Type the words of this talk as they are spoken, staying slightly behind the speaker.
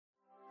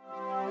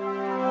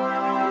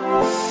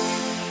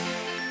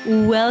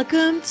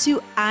Welcome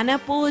to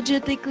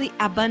Unapologetically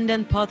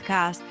Abundant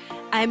Podcast.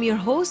 I'm your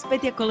host,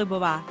 Petya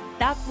Kolibova,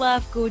 that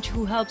love coach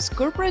who helps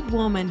corporate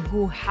women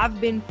who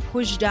have been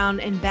pushed down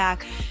and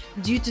back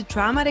due to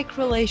traumatic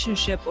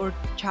relationship or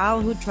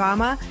childhood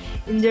trauma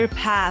in their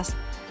past,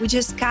 which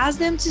has caused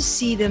them to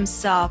see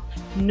themselves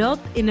not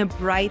in a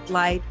bright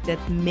light that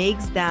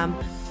makes them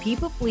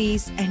people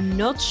please and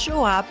not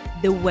show up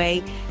the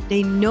way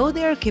they know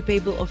they are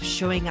capable of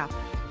showing up.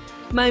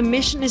 My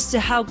mission is to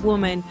help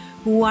women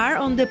who are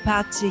on the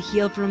path to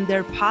heal from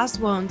their past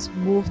wounds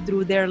move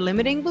through their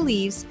limiting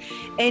beliefs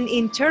and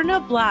internal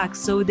blocks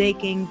so they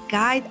can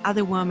guide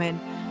other women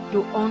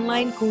through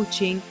online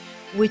coaching,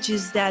 which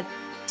is that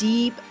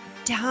deep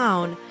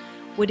down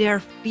what they're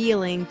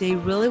feeling they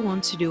really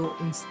want to do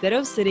instead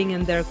of sitting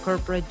in their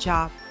corporate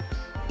job.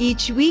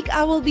 Each week,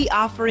 I will be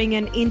offering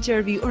an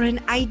interview or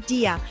an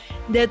idea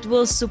that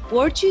will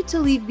support you to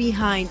leave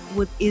behind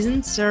what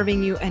isn't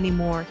serving you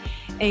anymore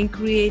and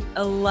create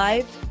a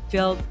life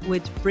filled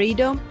with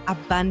freedom,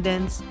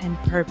 abundance, and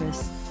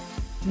purpose.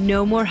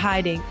 No more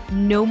hiding,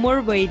 no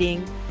more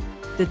waiting.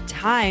 The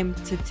time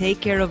to take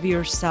care of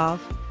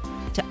yourself,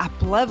 to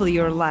uplevel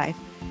your life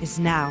is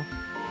now.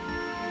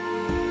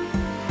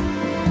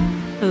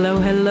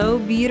 Hello,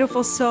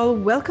 beautiful soul.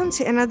 Welcome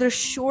to another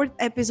short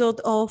episode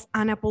of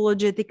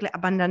Unapologetically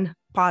Abundant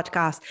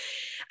Podcast.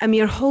 I'm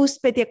your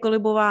host, Petya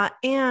Kolibova,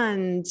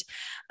 and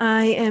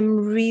I am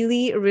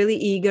really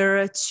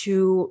eager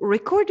to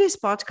record this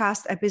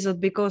podcast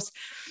episode because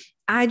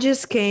I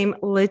just came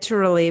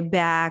literally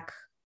back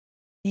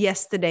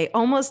yesterday,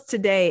 almost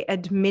today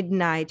at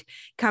midnight,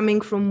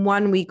 coming from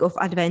 1 week of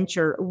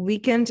adventure,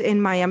 weekend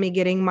in Miami,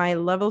 getting my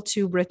level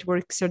 2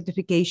 breathwork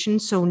certification.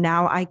 So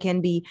now I can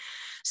be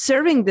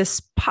serving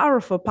this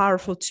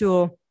powerful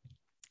tool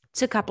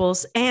to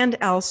couples and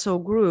also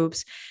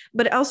groups,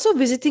 but also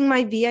visiting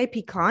my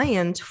VIP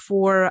client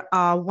for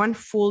one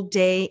full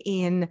day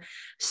in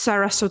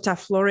Sarasota,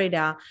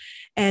 Florida.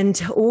 And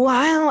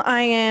while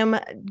I am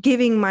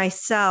giving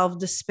myself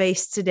the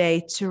space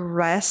today to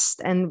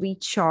rest and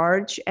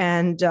recharge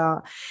and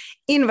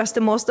invest the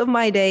most of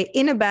my day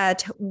in a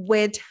bed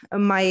with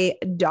my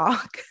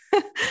dog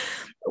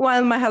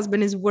while my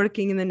husband is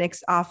working in the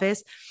next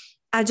office,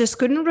 I just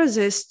couldn't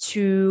resist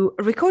to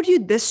record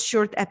you this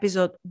short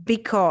episode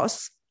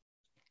because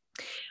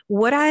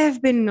what I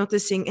have been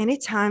noticing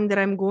anytime that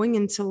I'm going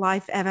into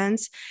live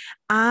events,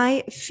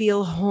 I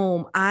feel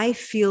home. I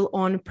feel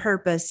on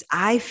purpose.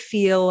 I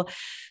feel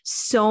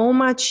so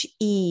much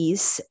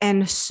ease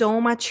and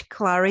so much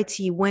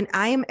clarity when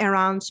I am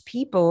around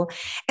people.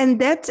 And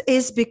that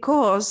is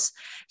because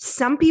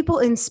some people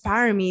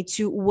inspire me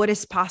to what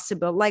is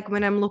possible. Like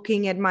when I'm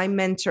looking at my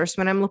mentors,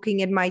 when I'm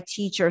looking at my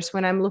teachers,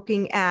 when I'm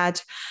looking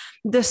at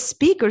the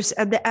speakers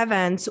at the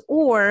events,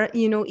 or,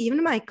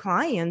 even my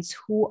clients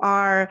who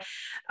are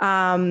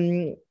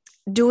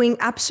doing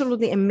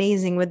absolutely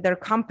amazing with their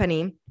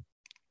company,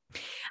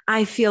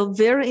 I feel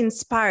very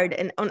inspired.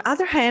 And on the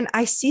other hand,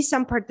 I see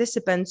some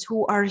participants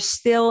who are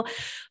still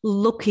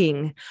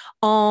looking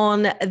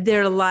on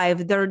their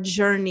life, their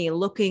journey,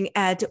 looking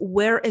at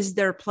where is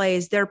their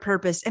place, their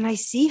purpose. And I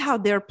see how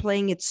they're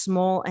playing it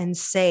small and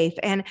safe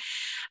and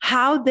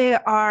how they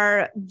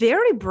are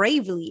very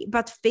bravely,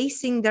 but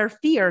facing their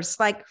fears,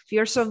 like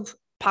fears of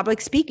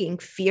public speaking,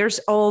 fears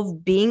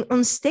of being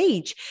on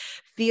stage,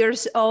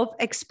 fears of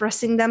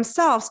expressing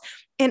themselves.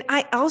 And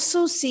I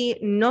also see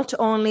not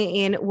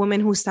only in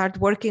women who start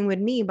working with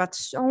me, but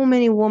so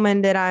many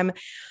women that I'm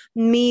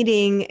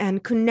meeting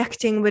and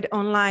connecting with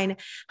online,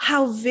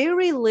 how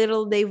very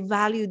little they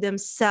value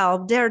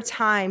themselves, their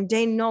time,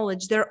 their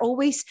knowledge. They're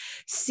always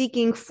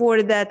seeking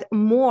for that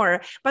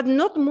more, but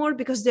not more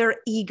because they're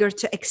eager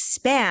to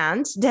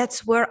expand.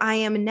 That's where I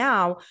am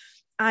now.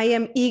 I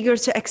am eager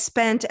to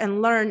expand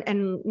and learn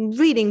and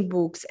reading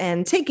books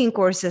and taking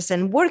courses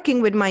and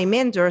working with my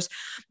mentors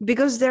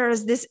because there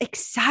is this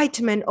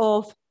excitement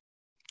of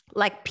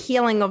like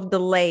peeling of the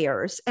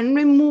layers and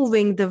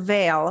removing the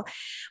veil.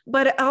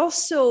 But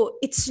also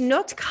it's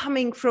not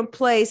coming from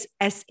place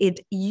as it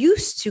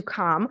used to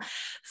come,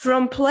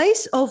 from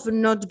place of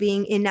not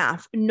being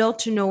enough,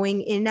 not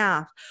knowing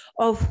enough,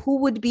 of who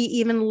would be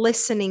even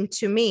listening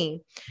to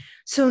me.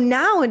 So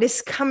now it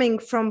is coming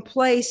from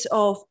place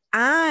of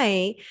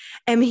I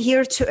am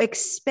here to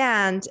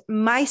expand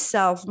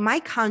myself, my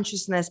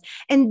consciousness,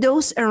 and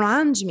those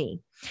around me.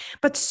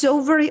 But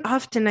so very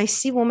often I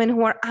see women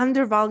who are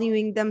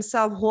undervaluing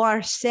themselves, who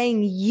are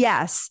saying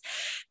yes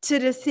to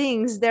the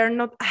things they're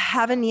not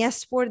having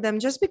yes for them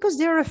just because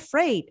they're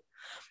afraid.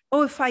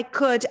 Oh, if I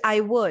could,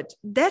 I would.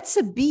 That's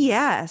a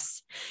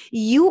BS.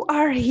 You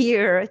are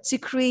here to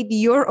create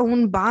your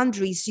own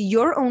boundaries,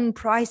 your own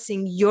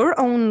pricing, your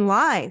own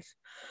life.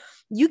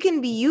 You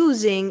can be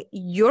using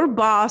your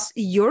boss,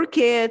 your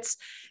kids,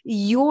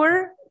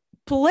 your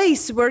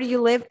place where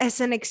you live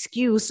as an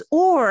excuse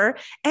or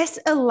as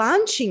a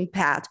launching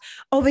pad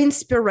of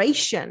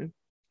inspiration.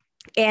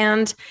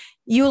 And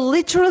you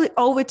literally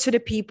owe it to the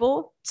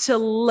people to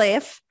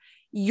live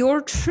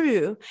your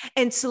true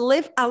and to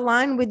live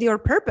aligned with your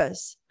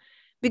purpose.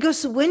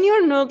 Because when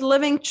you're not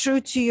living true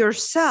to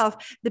yourself,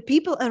 the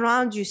people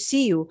around you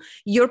see you,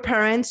 your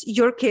parents,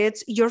 your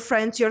kids, your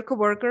friends, your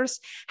coworkers.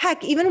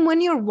 Heck, even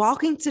when you're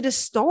walking to the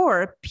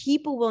store,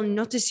 people will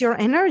notice your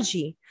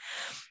energy.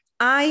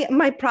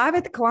 My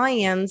private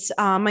clients,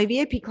 my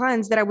VIP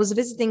clients that I was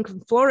visiting from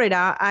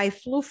Florida, I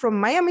flew from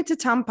Miami to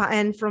Tampa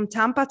and from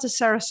Tampa to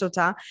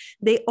Sarasota.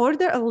 They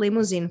ordered a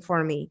limousine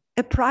for me,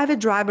 a private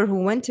driver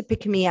who went to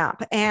pick me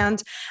up.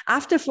 And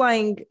after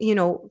flying,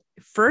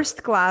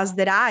 first class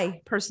that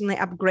I personally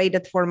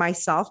upgraded for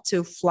myself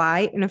to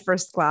fly in a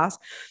first class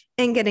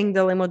and getting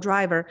the limo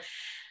driver,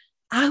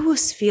 I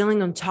was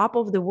feeling on top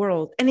of the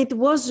world. And it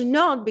was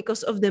not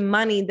because of the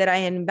money that I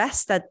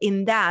invested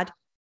in that,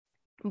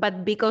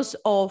 but because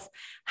of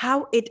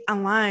how it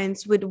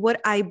aligns with what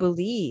I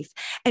believe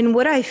and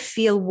what I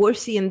feel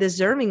worthy and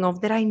deserving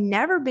of that I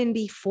never been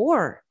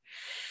before.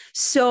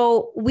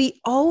 So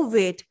we owe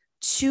it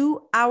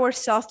to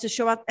ourselves to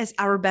show up as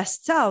our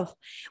best self.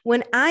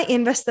 When I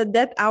invested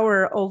that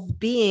hour of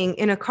being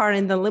in a car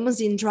in the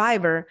limousine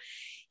driver,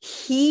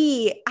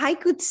 I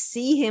could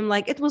see him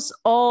like it was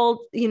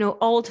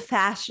old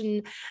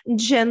fashioned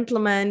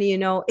gentleman,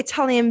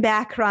 Italian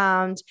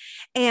background.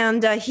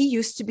 And he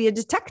used to be a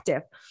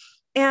detective.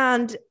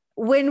 And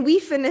when we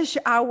finished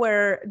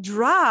our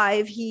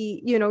drive,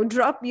 he,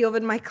 dropped me over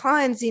to my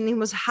clients and he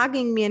was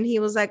hugging me and he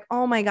was like,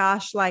 oh my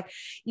gosh, like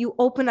you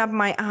open up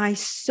my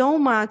eyes so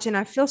much. And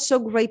I feel so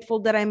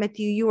grateful that I met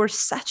you. You are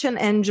such an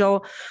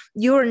angel.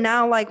 You're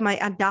now like my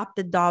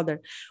adopted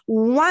daughter.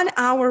 1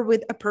 hour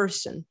with a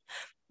person.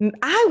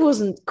 I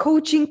wasn't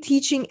coaching,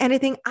 teaching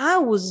anything. I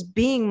was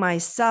being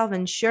myself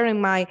and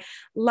sharing my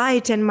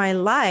light and my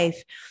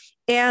life.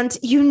 And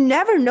you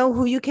never know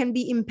who you can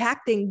be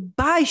impacting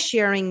by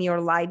sharing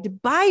your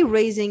light, by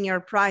raising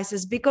your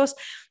prices. Because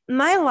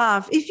my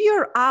love, if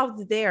you're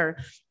out there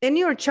and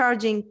you're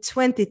charging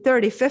 20,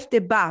 30, 50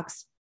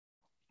 bucks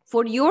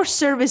for your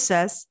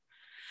services,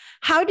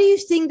 how do you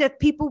think that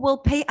people will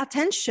pay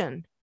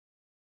attention?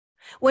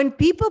 When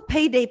people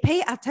pay, they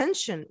pay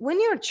attention. When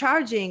you're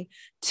charging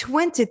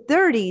 $20,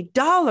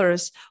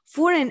 $30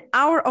 for an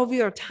hour of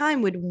your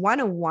time with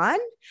one-on-one,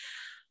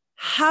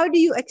 how do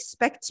you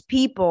expect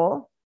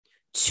people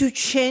to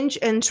change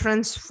and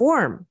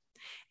transform?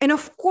 And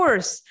of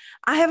course,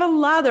 I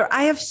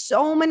have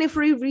so many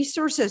free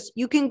resources.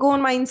 You can go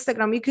on my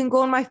Instagram, you can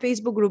go on my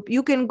Facebook group,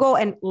 you can go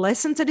and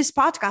listen to this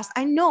podcast.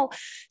 I know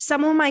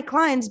some of my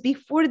clients,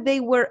 before they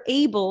were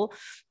able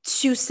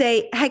to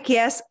say, heck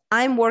yes,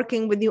 I'm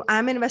working with you,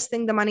 I'm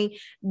investing the money,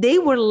 they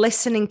were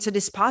listening to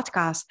this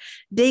podcast.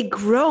 They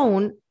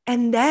grown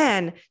and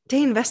then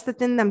they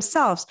invested in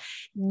themselves.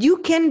 You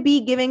can be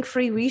giving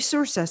free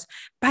resources.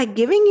 By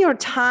giving your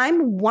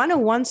time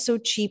one-on-one so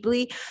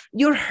cheaply,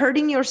 you're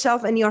hurting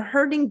yourself and you're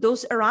hurting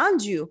those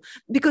around you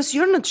because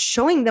you're not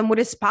showing them what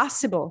is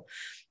possible.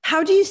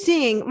 How do you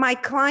think my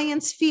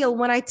clients feel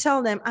when I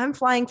tell them I'm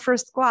flying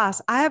first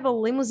class? I have a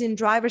limousine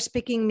driver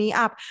picking me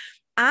up.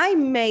 I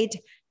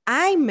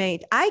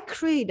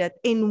created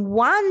in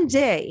one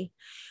day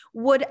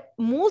what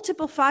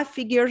multiple 5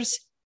 figures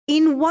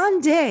in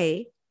one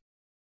day,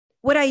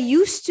 what I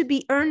used to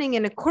be earning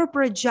in a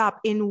corporate job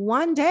in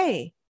one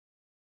day.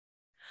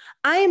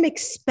 I am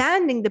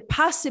expanding the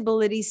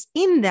possibilities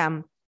in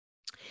them.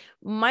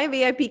 My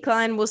VIP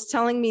client was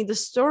telling me the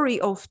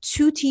story of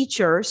 2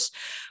 teachers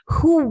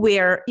who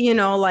were,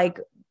 like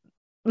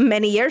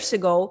many years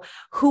ago,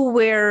 who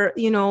were,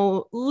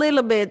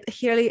 little bit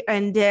here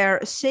and there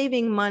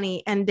saving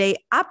money, and they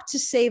up to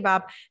save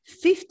up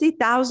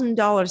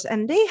 $50,000.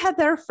 And they had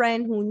their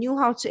friend who knew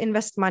how to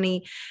invest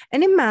money.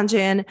 And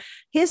imagine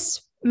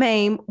his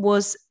name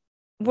was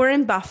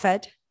Warren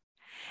Buffett.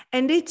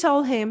 And they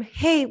told him,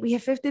 hey, we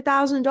have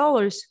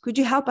 $50,000. Could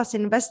you help us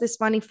invest this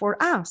money for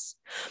us?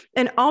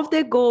 And off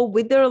they go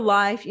with their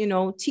life,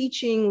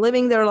 teaching,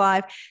 living their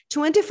life.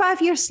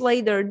 25 years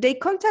later, they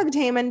contact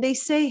him and they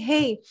say,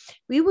 hey,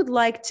 we would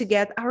like to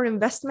get our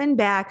investment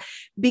back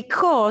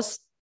because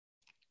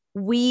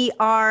we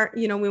are,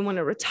 we want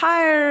to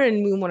retire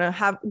and we want to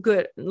have a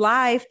good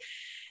life.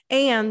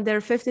 And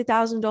their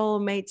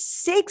 $50,000 made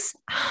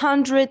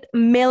 $600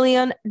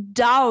 million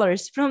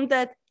from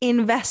that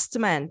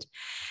investment.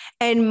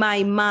 And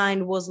my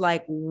mind was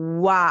like,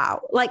 wow,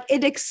 like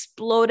it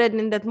exploded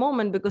in that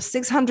moment because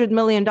 $600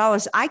 million,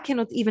 I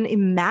cannot even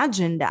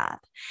imagine that.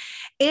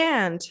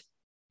 And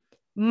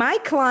my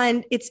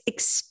client, it's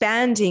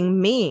expanding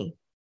me.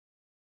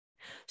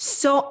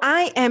 So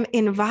I am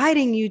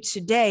inviting you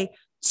today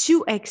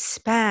to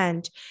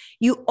expand.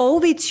 You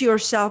owe it to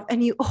yourself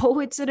and you owe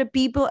it to the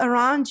people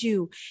around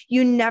you.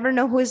 You never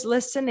know who is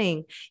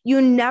listening.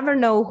 You never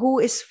know who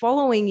is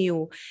following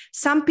you.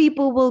 Some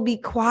people will be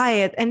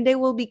quiet and they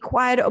will be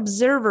quiet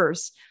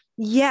observers.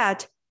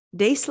 Yet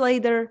days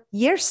later,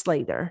 years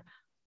later,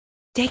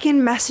 they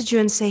can message you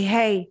and say,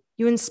 hey,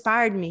 you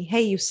inspired me.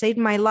 Hey, you saved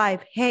my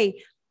life.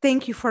 Hey,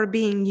 thank you for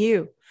being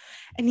you.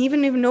 And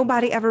even if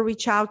nobody ever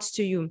reaches out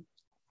to you,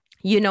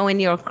 in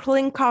your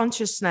clean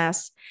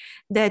consciousness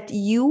that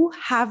you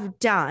have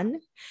done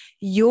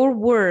your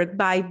work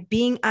by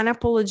being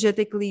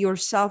unapologetically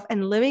yourself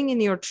and living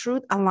in your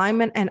truth,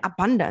 alignment, and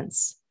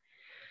abundance.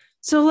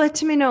 So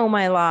let me know,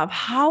 my love,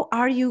 how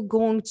are you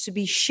going to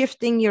be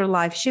shifting your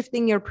life,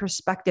 shifting your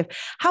perspective?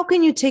 How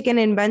can you take an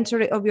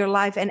inventory of your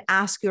life and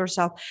ask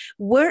yourself,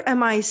 where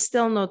am I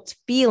still not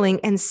feeling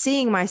and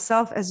seeing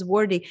myself as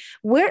worthy?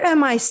 Where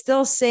am I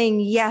still saying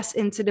yes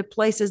into the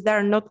places that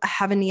are not a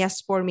heaven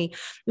yes for me?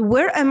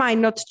 Where am I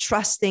not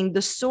trusting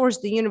the source,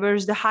 the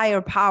universe, the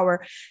higher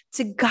power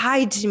to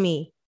guide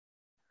me?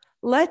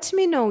 Let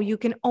me know. You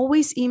can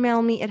always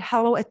email me at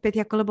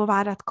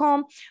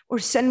hello@petyakolobova.com or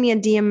send me a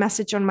DM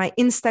message on my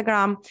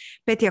Instagram,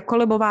 Petya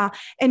Kolobova.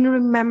 And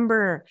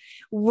remember,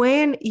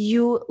 when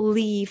you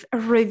leave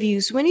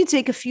reviews, when you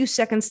take a few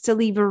seconds to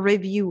leave a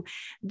review,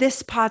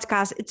 this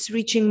podcast, it's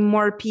reaching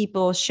more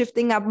people,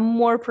 shifting up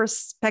more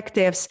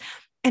perspectives,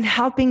 and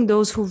helping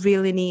those who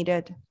really need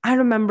it. I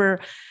remember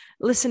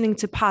listening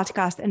to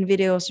podcasts and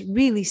videos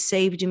really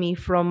saved me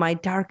from my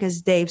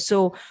darkest days.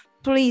 So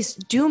please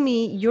do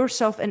me,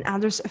 yourself, and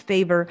others a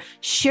favor.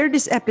 Share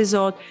this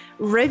episode,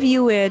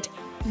 review it,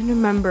 and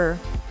remember,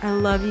 I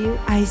love you,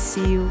 I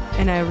see you,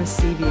 and I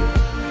receive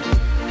you.